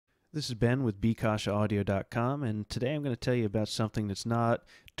This is Ben with bkashaaudio.com, and today I'm going to tell you about something that's not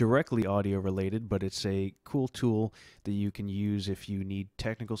directly audio related, but it's a cool tool that you can use if you need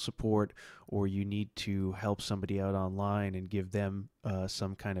technical support or you need to help somebody out online and give them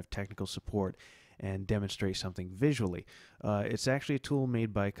some kind of technical support and demonstrate something visually. It's actually a tool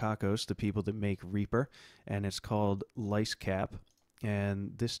made by Cockos, the people that make Reaper, and it's called LICEcap.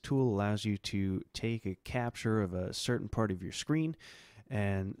 And this tool allows you to take a capture of a certain part of your screen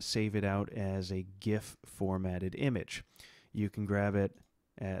and save it out as a GIF formatted image. You can grab it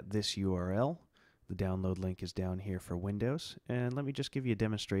at this URL. The download link is down here for Windows. And let me just give you a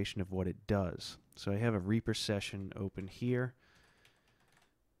demonstration of what it does. So I have a Reaper session open here,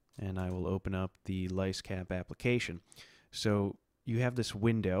 and I will open up the LICEcap application. So you have this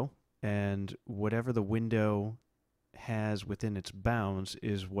window, and whatever the window has within its bounds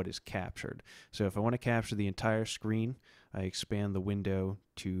is what is captured. So if I want to capture the entire screen, I expand the window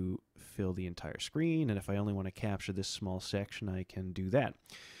to fill the entire screen, and if I only want to capture this small section, I can do that.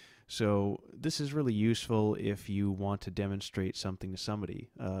 So this is really useful if you want to demonstrate something to somebody.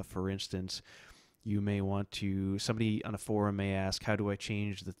 For instance, you may want to, somebody on a forum may ask, how do I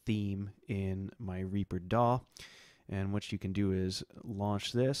change the theme in my Reaper DAW? And what you can do is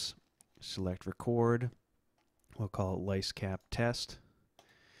launch this, select record. We'll call it LICEcap test.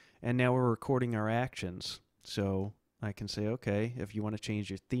 And now we're recording our actions. So I can say, okay, if you want to change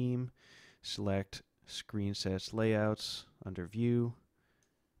your theme, select Screen Sets Layouts under View,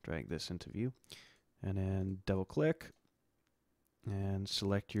 drag this into View, and then double click and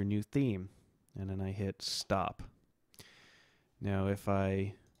select your new theme. And then I hit Stop. Now if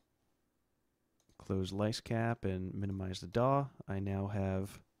I close LICEcap and minimize the DAW, I now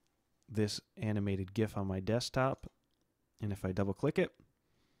have this animated GIF on my desktop, and if I double click it,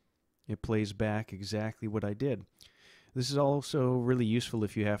 it plays back exactly what I did. This is also really useful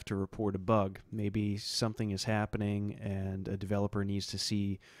if you have to report a bug. Maybe something is happening and a developer needs to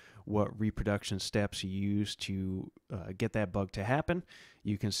see what reproduction steps you use to get that bug to happen.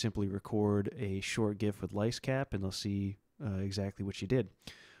 You can simply record a short GIF with LICEcap and they'll see exactly what you did.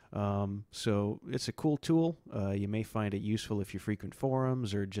 So it's a cool tool. You may find it useful if you frequent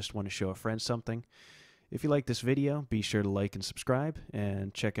forums or just want to show a friend something. If you like this video, be sure to like and subscribe,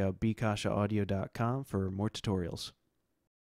 and check out bkashaaudio.com for more tutorials.